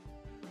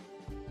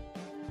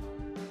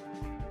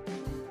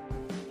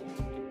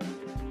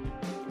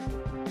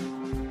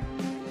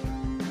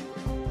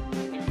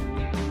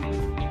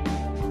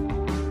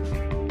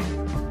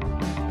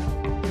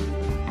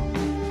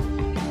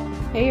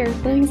Hey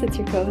Earthlings, it's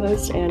your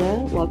co-host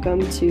Anna.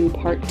 Welcome to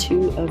part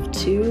 2 of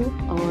 2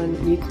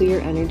 on nuclear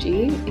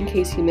energy. In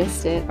case you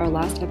missed it, our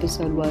last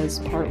episode was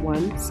part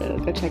 1, so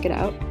go check it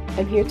out.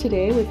 I'm here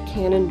today with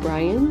Cannon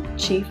Bryan,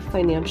 Chief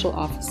Financial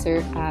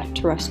Officer at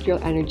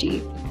Terrestrial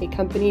Energy, a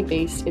company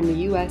based in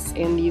the US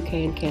and the UK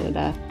and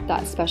Canada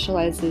that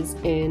specializes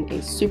in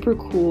a super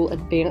cool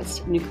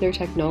advanced nuclear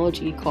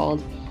technology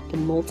called the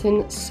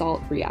molten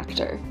salt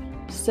reactor.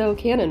 So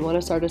Cannon, want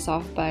to start us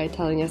off by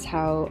telling us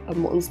how a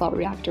molten salt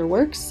reactor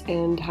works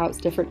and how it's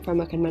different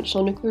from a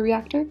conventional nuclear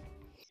reactor?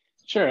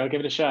 Sure, I'll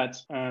give it a shot.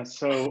 Thanks.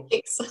 So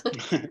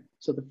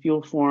the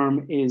fuel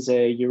form is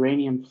a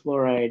uranium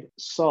fluoride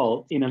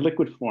salt in a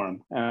liquid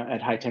form at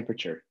high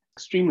temperature.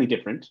 Extremely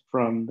different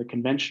from the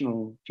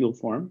conventional fuel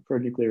form for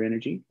nuclear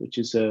energy, which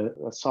is a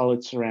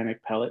solid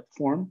ceramic pellet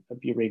form of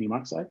uranium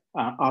oxide,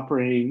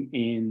 operating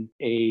in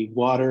a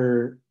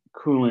water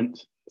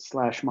coolant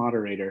 /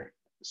 moderator.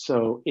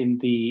 So in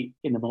the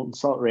molten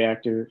salt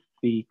reactor,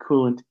 the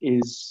coolant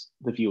is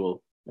the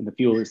fuel and the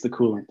fuel is the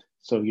coolant.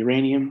 So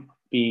uranium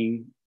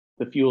being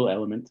the fuel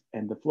element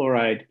and the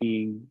fluoride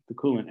being the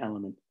coolant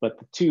element, but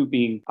the two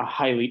being a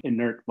highly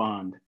inert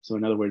bond. So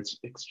in other words,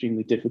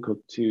 extremely difficult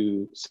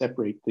to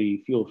separate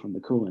the fuel from the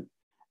coolant.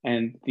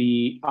 And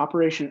the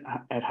operation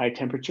at high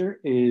temperature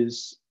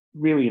is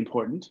really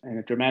important and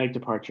a dramatic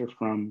departure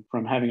from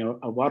having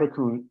a water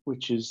coolant,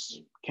 which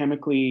is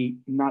chemically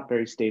not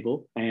very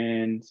stable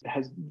and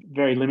has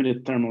very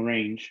limited thermal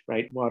range,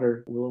 right?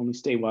 Water will only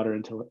stay water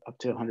until up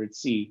to 100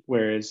 C,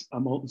 whereas a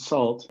molten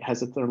salt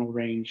has a thermal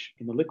range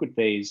in the liquid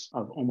phase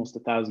of almost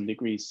 1,000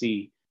 degrees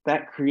C.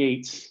 That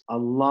creates a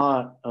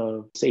lot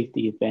of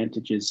safety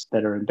advantages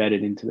that are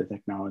embedded into the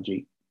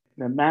technology.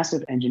 The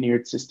massive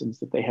engineered systems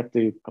that they have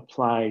to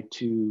apply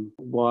to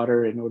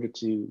water in order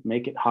to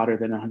make it hotter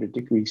than 100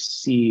 degrees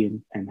C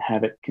and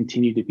have it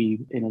continue to be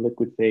in a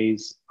liquid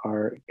phase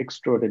are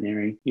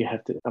extraordinary. You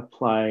have to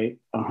apply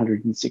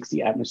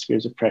 160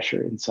 atmospheres of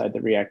pressure inside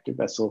the reactor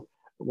vessel.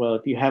 Well,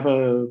 if you have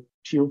a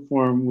fuel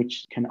form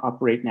which can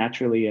operate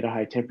naturally at a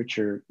high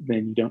temperature,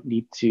 then you don't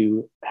need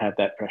to have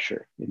that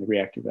pressure in the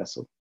reactor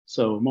vessel.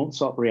 So a molten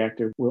salt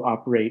reactor will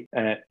operate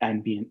at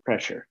ambient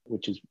pressure,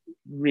 which is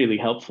really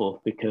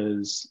helpful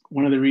because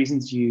one of the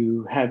reasons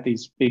you have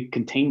these big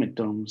containment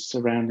domes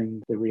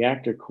surrounding the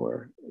reactor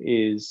core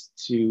is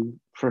to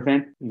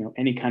prevent,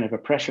 any kind of a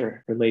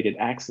pressure related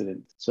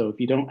accident. So if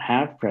you don't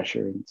have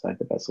pressure inside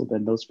the vessel,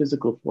 then those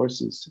physical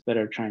forces that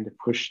are trying to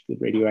push the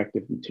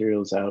radioactive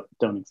materials out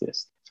don't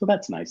exist. So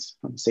that's nice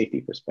from a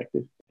safety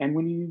perspective. And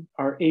when you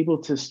are able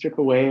to strip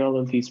away all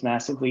of these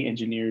massively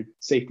engineered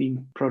safety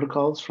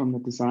protocols from the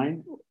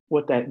design,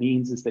 what that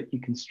means is that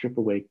you can strip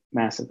away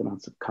massive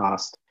amounts of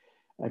cost.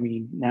 I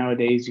mean,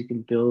 nowadays you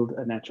can build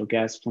a natural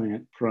gas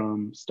plant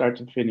from start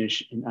to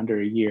finish in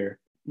under a year,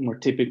 more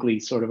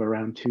typically sort of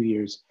around 2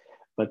 years.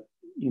 But,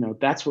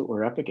 that's what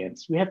we're up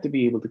against. We have to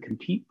be able to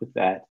compete with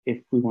that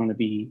if we want to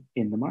be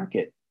in the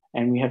market.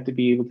 And we have to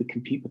be able to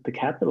compete with the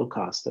capital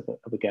cost of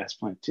a gas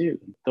plant too.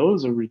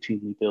 Those are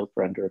routinely built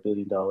for under $1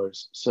 billion.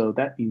 So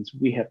that means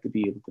we have to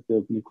be able to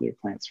build nuclear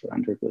plants for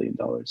under $1 billion.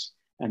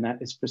 And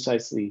that is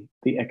precisely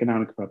the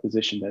economic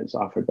proposition that is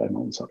offered by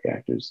molten salt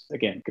reactors.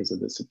 Again, because of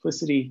the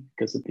simplicity,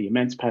 because of the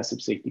immense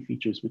passive safety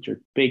features, which are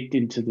baked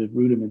into the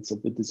rudiments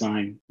of the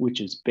design,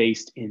 which is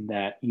based in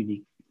that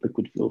unique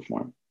liquid fuel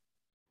form.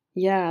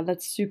 Yeah,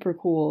 that's super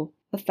cool.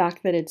 The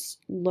fact that it's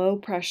low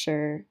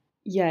pressure,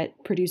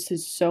 yet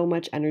produces so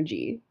much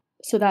energy.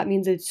 So that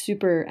means it's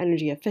super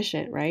energy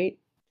efficient, right?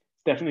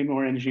 Definitely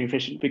more energy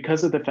efficient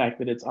because of the fact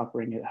that it's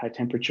operating at high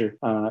temperature.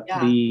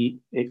 Yeah.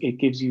 It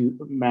gives you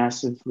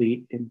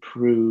massively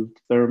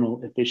improved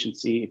thermal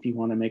efficiency if you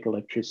want to make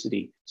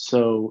electricity.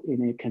 So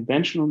in a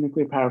conventional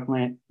nuclear power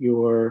plant,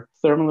 your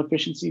thermal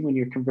efficiency when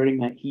you're converting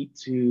that heat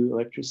to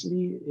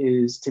electricity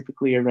is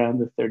typically around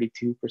the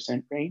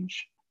 32%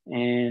 range.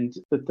 And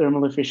the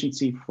thermal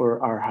efficiency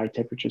for our high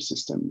temperature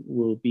system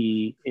will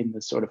be in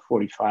the sort of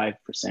 45%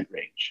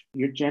 range.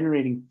 You're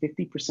generating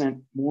 50%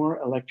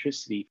 more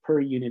electricity per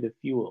unit of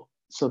fuel.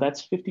 So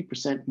that's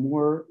 50%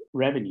 more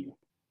revenue.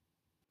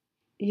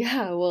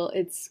 Yeah, well,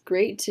 it's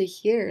great to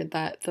hear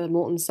that the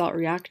molten salt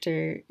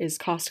reactor is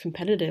cost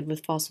competitive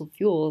with fossil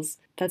fuels.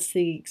 That's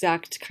the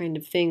exact kind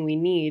of thing we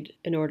need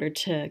in order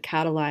to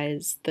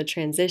catalyze the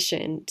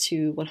transition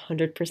to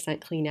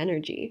 100% clean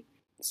energy.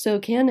 So,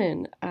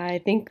 Cannon, I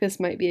think this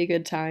might be a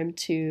good time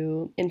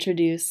to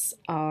introduce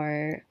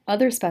our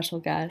other special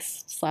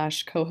guest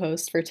slash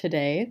co-host for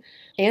today.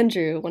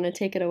 Andrew, want to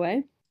take it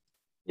away?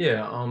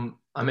 Yeah,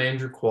 I'm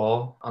Andrew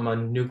Quall. I'm a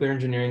nuclear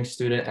engineering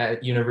student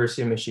at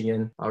University of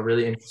Michigan.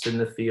 Really interested in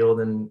the field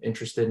and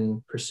interested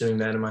in pursuing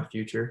that in my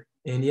future.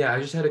 And yeah, I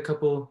just had a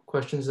couple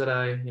questions that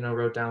I,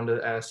 wrote down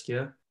to ask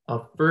you.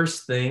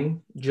 First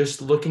thing,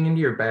 just looking into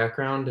your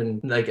background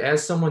and like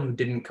as someone who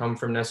didn't come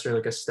from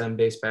necessarily like a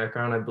STEM-based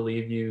background, I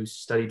believe you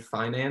studied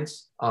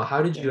finance.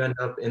 How did you end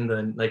up in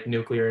the like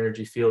nuclear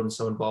energy field and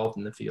so involved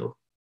in the field?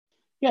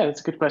 Yeah,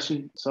 that's a good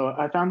question. So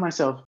I found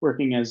myself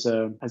working as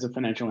a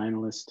financial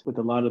analyst with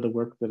a lot of the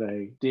work that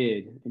I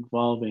did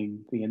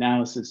involving the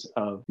analysis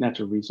of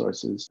natural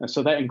resources.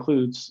 So that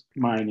includes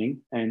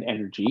mining and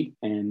energy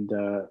and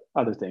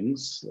other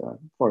things,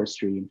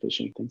 forestry and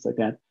fishing, things like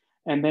that.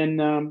 And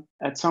then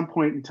at some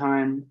point in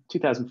time,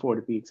 2004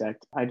 to be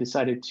exact, I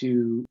decided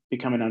to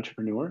become an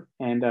entrepreneur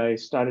and I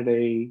started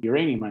a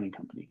uranium mining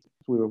company.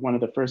 We were one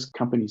of the first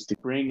companies to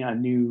bring a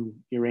new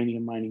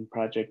uranium mining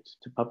project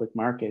to public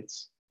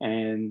markets.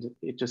 And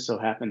it just so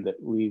happened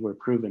that we were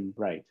proven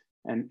right.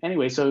 And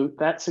anyway, so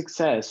that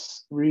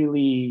success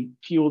really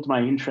fueled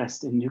my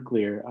interest in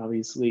nuclear.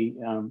 Obviously,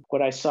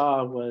 what I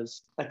saw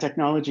was a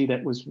technology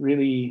that was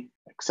really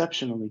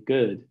exceptionally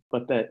good,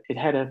 but that it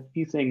had a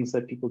few things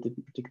that people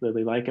didn't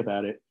particularly like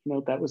about it.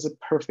 That was a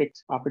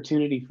perfect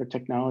opportunity for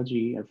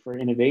technology or for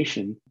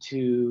innovation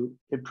to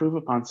improve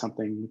upon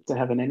something, to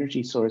have an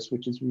energy source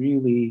which is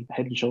really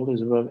head and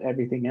shoulders above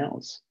everything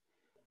else.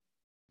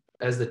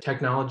 As the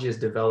technology has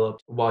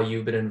developed while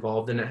you've been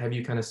involved in it, have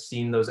you kind of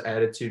seen those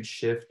attitudes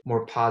shift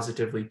more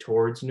positively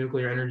towards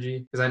nuclear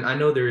energy? Because I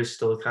know there is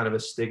still kind of a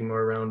stigma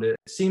around it.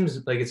 It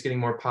seems like it's getting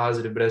more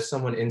positive, but as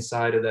someone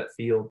inside of that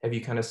field, have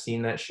you kind of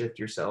seen that shift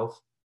yourself?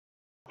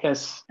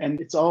 Yes,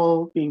 and it's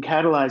all being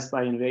catalyzed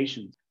by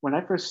innovation. When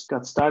I first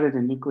got started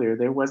in nuclear,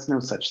 there was no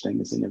such thing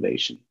as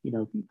innovation.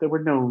 There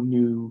were no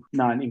new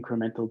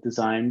non-incremental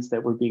designs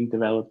that were being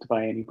developed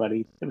by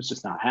anybody. It was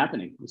just not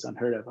happening. It was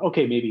unheard of.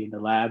 Okay, maybe in the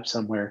lab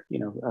somewhere,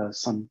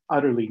 some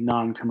utterly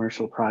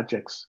non-commercial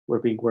projects were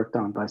being worked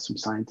on by some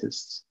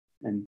scientists.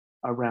 And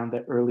around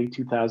the early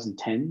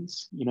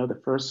 2010s,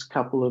 the first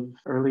couple of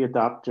early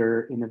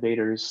adopter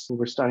innovators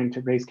were starting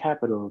to raise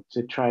capital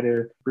to try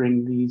to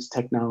bring these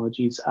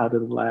technologies out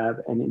of the lab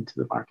and into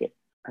the market.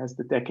 As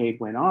the decade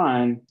went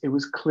on, it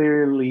was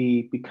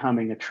clearly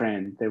becoming a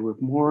trend. There were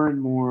more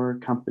and more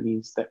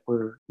companies that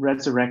were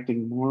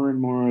resurrecting more and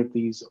more of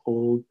these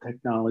old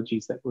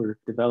technologies that were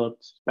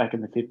developed back in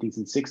the 50s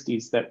and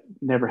 60s that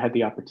never had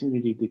the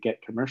opportunity to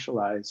get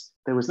commercialized.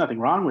 There was nothing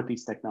wrong with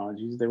these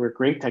technologies. They were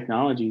great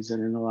technologies,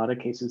 and in a lot of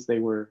cases, they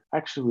were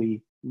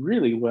actually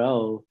really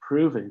well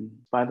proven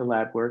by the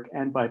lab work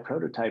and by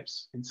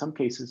prototypes, in some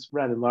cases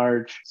rather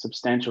large,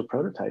 substantial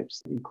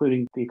prototypes,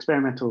 including the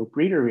experimental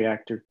breeder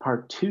reactor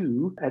part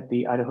 2 at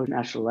the Idaho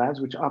National Labs,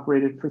 which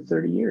operated for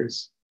 30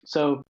 years.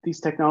 So these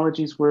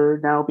technologies were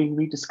now being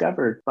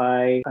rediscovered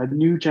by a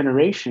new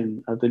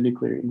generation of the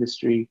nuclear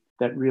industry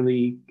that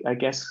really, I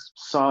guess,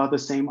 saw the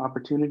same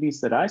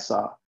opportunities that I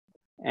saw.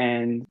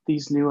 And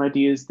these new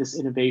ideas, this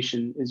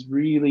innovation is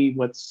really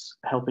what's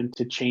helping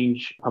to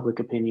change public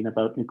opinion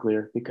about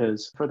nuclear,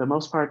 because for the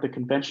most part, the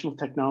conventional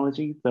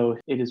technology, though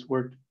it has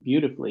worked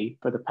beautifully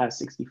for the past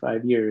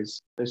 65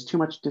 years, there's too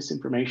much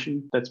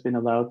disinformation that's been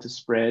allowed to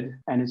spread,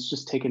 and it's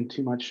just taken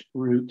too much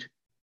root.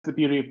 The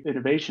beauty of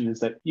innovation is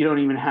that you don't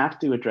even have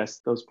to address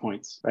those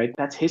points, right?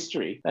 That's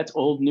history. That's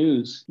old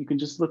news. You can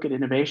just look at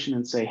innovation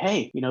and say,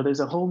 hey, there's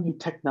a whole new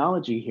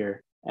technology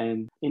here.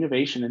 And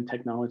innovation and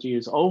technology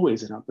is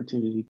always an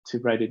opportunity to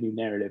write a new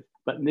narrative.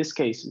 But in this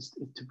case, is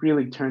to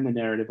really turn the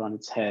narrative on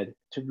its head,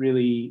 to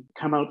really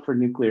come out for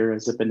nuclear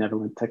as a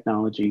benevolent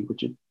technology,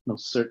 which it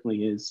most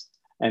certainly is.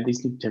 And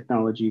these new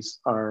technologies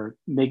are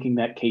making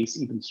that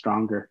case even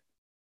stronger.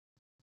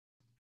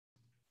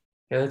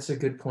 Yeah, that's a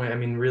good point. I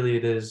mean, really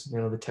it is,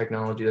 the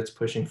technology that's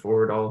pushing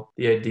forward all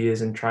the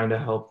ideas and trying to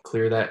help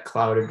clear that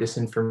cloud of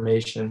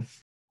disinformation.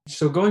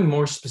 So going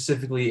more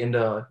specifically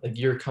into like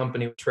your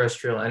company,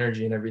 Terrestrial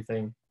Energy and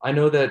everything, I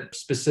know that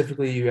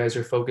specifically you guys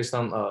are focused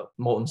on a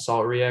molten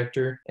salt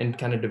reactor and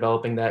kind of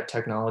developing that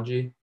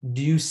technology.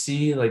 Do you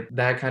see like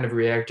that kind of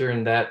reactor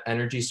and that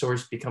energy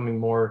source becoming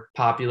more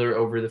popular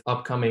over the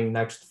upcoming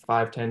next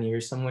 5-10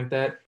 years, something like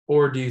that?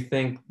 Or do you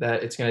think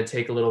that it's going to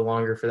take a little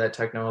longer for that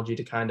technology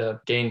to kind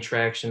of gain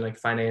traction, like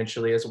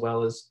financially as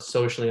well as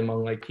socially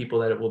among like people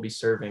that it will be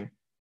serving?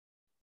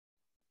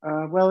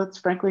 Well, it's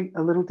frankly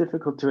a little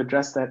difficult to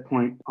address that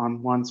point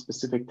on one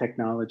specific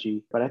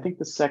technology, but I think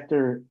the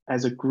sector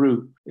as a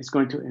group is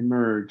going to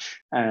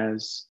emerge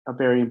as a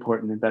very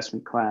important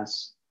investment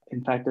class.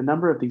 In fact, a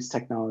number of these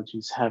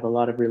technologies have a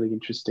lot of really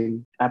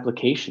interesting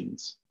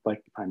applications,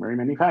 like primary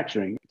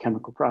manufacturing,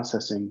 chemical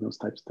processing, those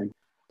types of things.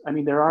 I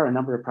mean, there are a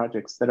number of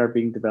projects that are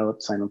being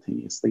developed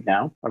simultaneously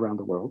now around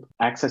the world,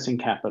 accessing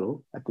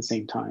capital at the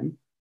same time.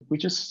 We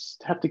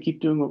just have to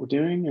keep doing what we're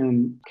doing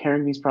and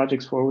carrying these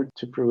projects forward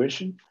to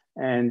fruition.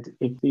 And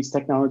if these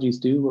technologies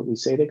do what we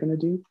say they're going to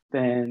do,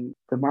 then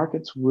the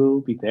markets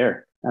will be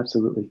there.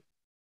 Absolutely.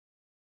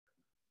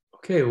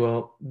 Okay,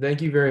 well,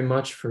 thank you very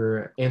much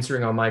for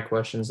answering all my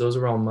questions. Those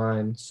are all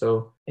mine.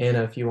 So,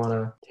 Anna, if you want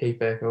to take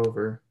back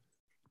over.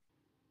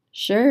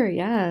 Sure,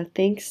 yeah.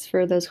 Thanks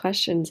for those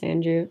questions,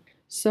 Andrew.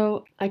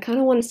 So, I kind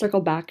of want to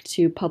circle back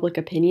to public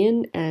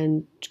opinion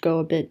and go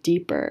a bit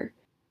deeper.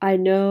 I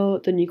know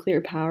the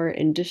nuclear power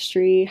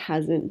industry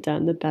hasn't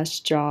done the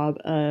best job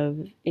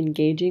of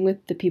engaging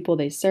with the people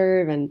they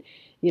serve and,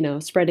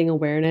 spreading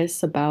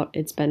awareness about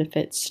its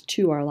benefits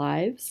to our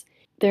lives.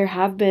 There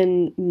have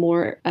been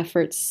more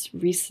efforts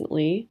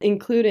recently,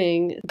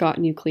 including Got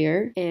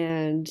Nuclear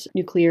and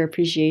Nuclear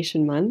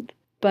Appreciation Month.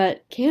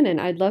 But Cannon,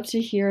 I'd love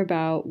to hear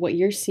about what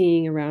you're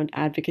seeing around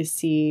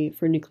advocacy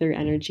for nuclear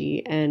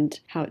energy and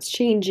how it's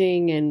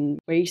changing and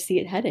where you see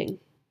it heading.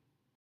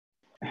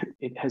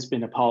 It has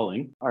been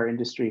appalling. Our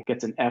industry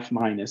gets an F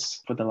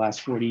minus for the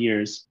last 40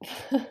 years.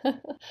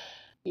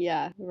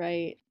 Yeah,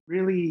 right.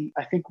 Really,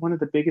 I think one of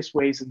the biggest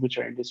ways in which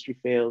our industry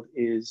failed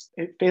is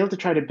it failed to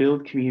try to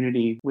build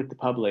community with the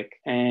public,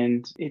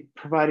 and it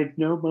provided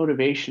no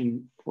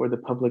motivation for the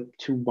public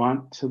to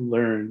want to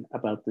learn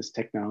about this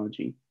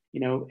technology.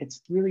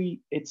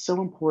 It's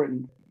so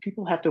important.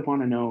 People have to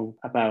want to know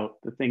about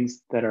the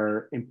things that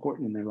are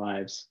important in their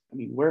lives. I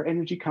mean, where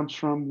energy comes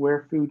from,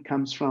 where food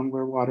comes from,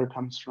 where water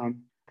comes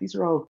from. These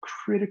are all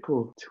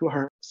critical to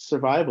our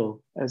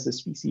survival as a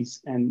species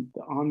and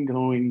the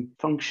ongoing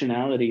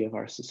functionality of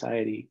our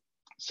society.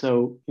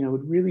 So, it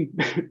would really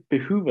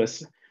behoove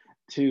us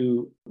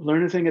to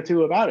learn a thing or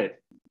two about it.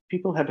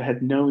 People have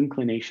had no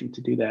inclination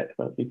to do that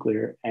about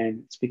nuclear,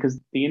 and it's because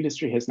the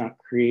industry has not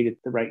created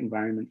the right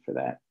environment for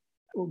that.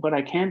 What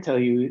I can tell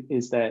you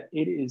is that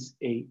it is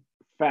a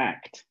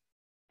fact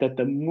that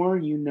the more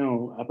you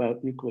know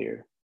about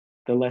nuclear,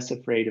 the less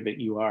afraid of it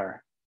you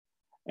are.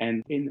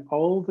 And in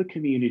all the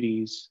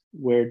communities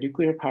where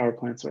nuclear power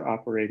plants are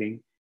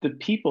operating, the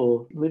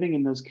people living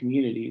in those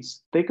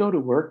communities, they go to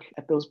work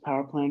at those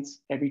power plants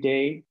every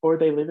day, or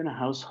they live in a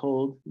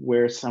household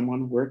where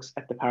someone works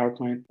at the power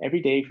plant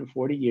every day for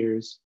 40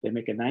 years. They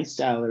make a nice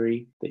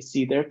salary. They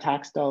see their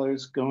tax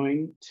dollars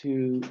going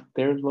to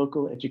their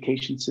local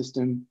education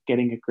system,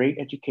 getting a great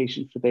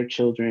education for their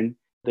children.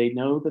 They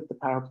know that the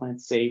power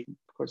plant's safe.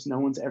 Of course, no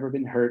one's ever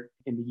been hurt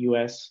in the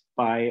US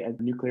by a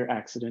nuclear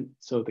accident.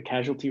 So the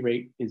casualty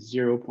rate is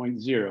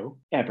 0.0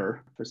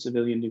 ever for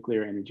civilian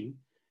nuclear energy.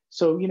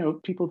 So,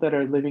 people that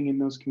are living in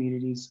those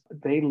communities,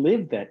 they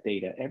live that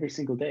data every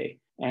single day,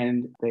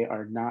 and they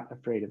are not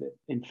afraid of it.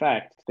 In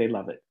fact, they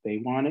love it. They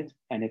want it.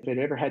 And if it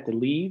ever had to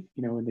leave,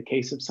 in the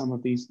case of some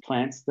of these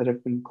plants that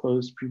have been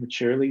closed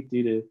prematurely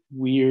due to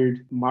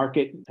weird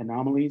market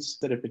anomalies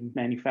that have been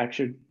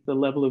manufactured, the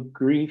level of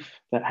grief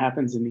that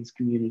happens in these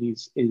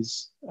communities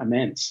is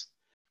immense.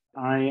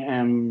 I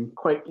am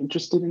quite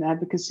interested in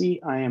advocacy.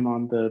 I am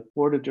on the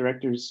board of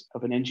directors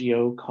of an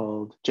NGO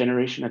called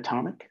Generation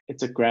Atomic.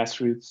 It's a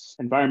grassroots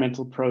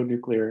environmental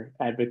pro-nuclear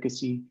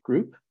advocacy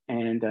group.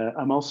 And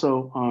I'm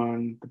also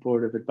on the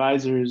board of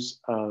advisors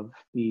of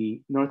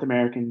the North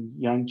American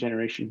Young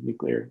Generation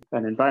Nuclear,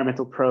 an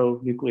environmental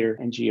pro-nuclear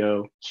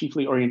NGO,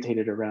 chiefly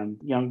orientated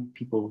around young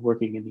people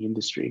working in the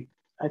industry.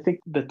 I think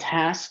the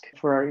task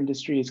for our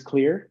industry is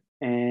clear.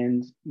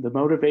 And the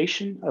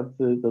motivation of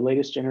the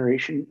latest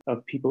generation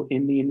of people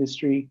in the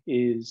industry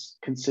is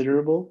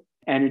considerable.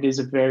 And it is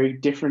a very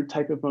different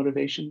type of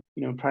motivation.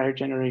 In prior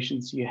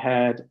generations, you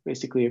had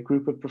basically a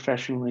group of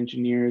professional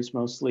engineers,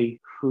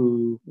 mostly,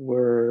 who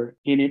were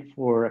in it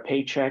for a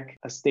paycheck,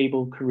 a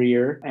stable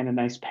career, and a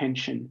nice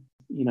pension.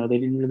 They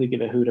didn't really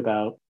give a hoot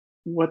about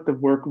what the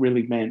work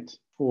really meant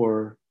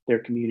for their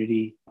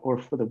community or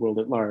for the world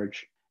at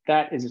large.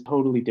 That is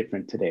totally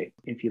different today.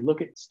 If you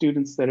look at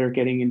students that are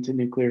getting into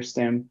nuclear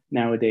STEM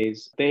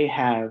nowadays, they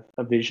have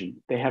a vision.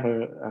 They have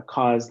a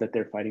cause that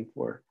they're fighting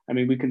for. I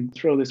mean, we can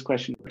throw this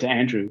question to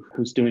Andrew,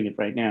 who's doing it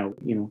right now.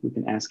 We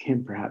can ask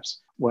him perhaps,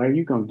 why are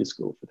you going to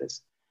school for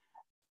this?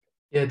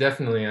 Yeah,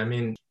 definitely. I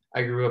mean,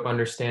 I grew up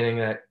understanding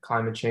that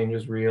climate change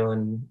is real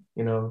and,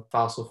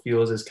 fossil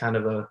fuels is kind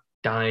of a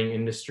dying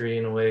industry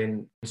in a way.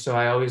 And so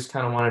I always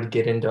kind of wanted to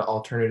get into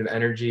alternative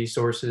energy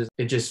sources.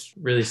 It just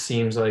really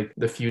seems like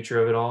the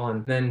future of it all.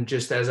 And then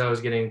just as I was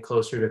getting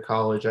closer to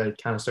college, I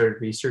kind of started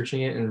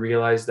researching it and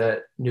realized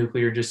that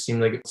nuclear just seemed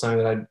like something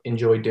that I'd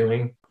enjoy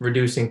doing,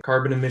 reducing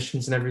carbon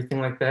emissions and everything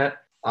like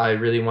that. I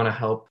really want to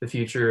help the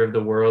future of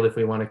the world if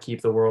we want to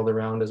keep the world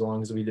around as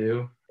long as we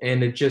do.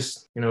 And it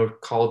just,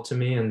 called to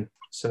me. And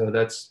so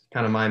that's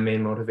kind of my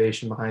main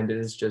motivation behind it,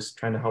 is just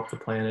trying to help the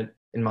planet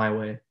in my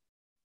way.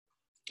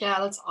 Yeah,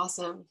 that's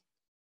awesome.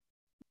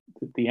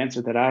 The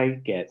answer that I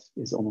get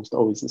is almost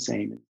always the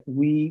same.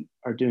 We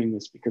are doing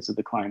this because of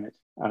the climate.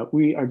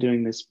 We are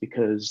doing this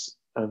because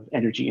of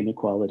energy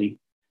inequality.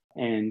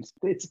 And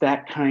it's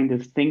that kind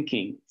of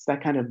thinking, it's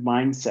that kind of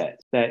mindset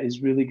that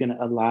is really going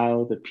to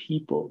allow the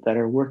people that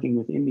are working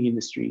within the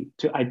industry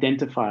to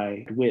identify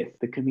with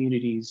the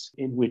communities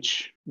in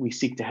which we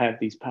seek to have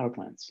these power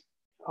plants.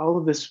 All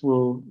of this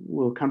will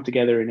come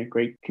together in a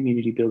great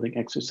community building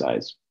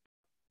exercise.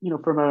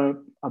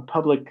 From a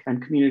public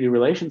and community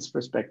relations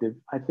perspective,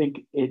 I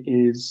think it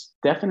is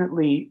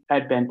definitely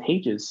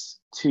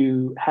advantageous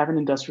to have an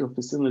industrial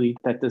facility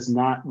that does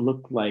not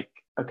look like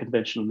a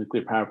conventional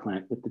nuclear power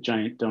plant with the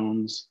giant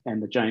domes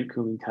and the giant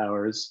cooling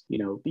towers.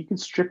 You can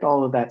strip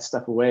all of that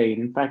stuff away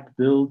and in fact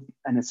build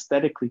an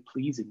aesthetically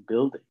pleasing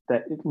building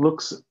that it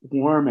looks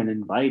warm and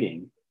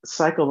inviting.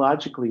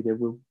 Psychologically, there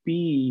will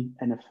be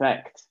an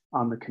effect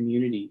on the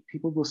community.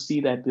 People will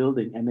see that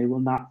building and they will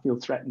not feel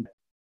threatened.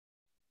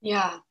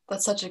 Yeah,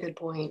 that's such a good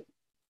point.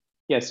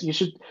 Yes, you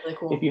should. Really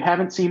cool. If you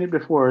haven't seen it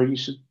before, you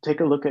should take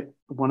a look at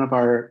one of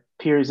our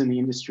peers in the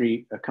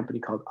industry, a company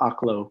called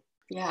Oklo,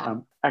 Yeah.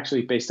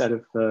 actually based out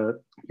of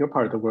your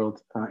part of the world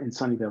in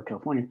Sunnyvale,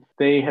 California.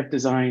 They have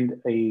designed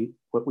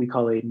what we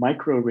call a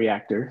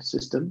microreactor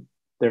system.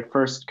 Their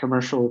first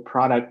commercial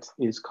product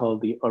is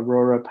called the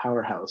Aurora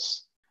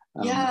Powerhouse.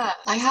 Yeah,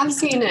 I have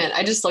seen it.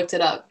 I just looked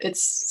it up.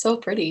 It's so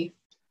pretty.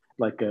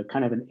 Like a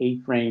kind of an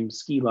A-frame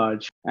ski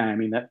lodge. I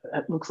mean, that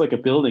looks like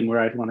a building where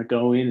I'd want to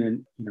go in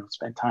and,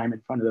 spend time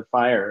in front of the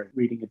fire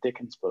reading a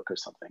Dickens book or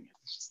something.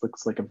 It just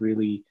looks like a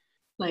really,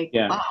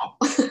 wow.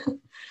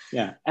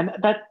 Yeah. And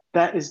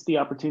that is the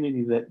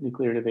opportunity that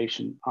nuclear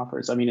innovation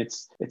offers. I mean,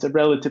 it's a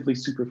relatively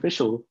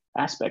superficial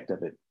aspect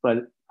of it, but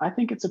I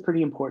think it's a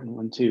pretty important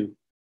one too.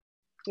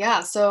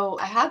 Yeah, so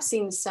I have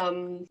seen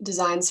some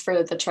designs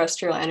for the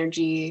terrestrial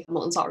energy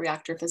molten salt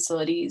reactor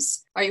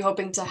facilities. Are you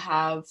hoping to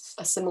have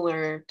a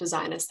similar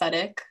design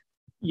aesthetic?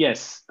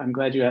 Yes, I'm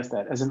glad you asked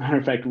that. As a matter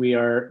of fact, we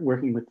are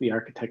working with the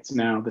architects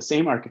now, the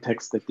same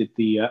architects that did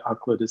the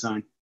Oklo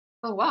design.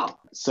 Oh, wow.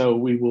 So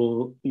we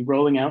will be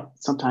rolling out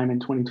sometime in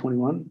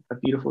 2021 a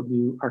beautiful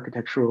new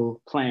architectural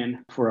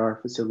plan for our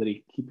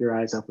facility. Keep your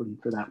eyes open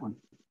for that one.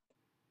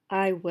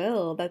 I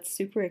will. That's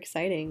super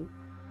exciting.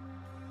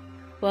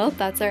 Well,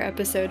 that's our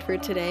episode for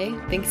today.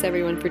 Thanks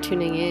everyone for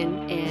tuning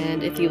in.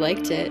 And if you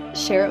liked it,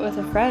 share it with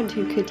a friend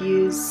who could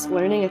use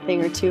learning a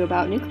thing or two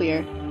about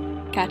nuclear.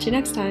 Catch you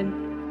next time.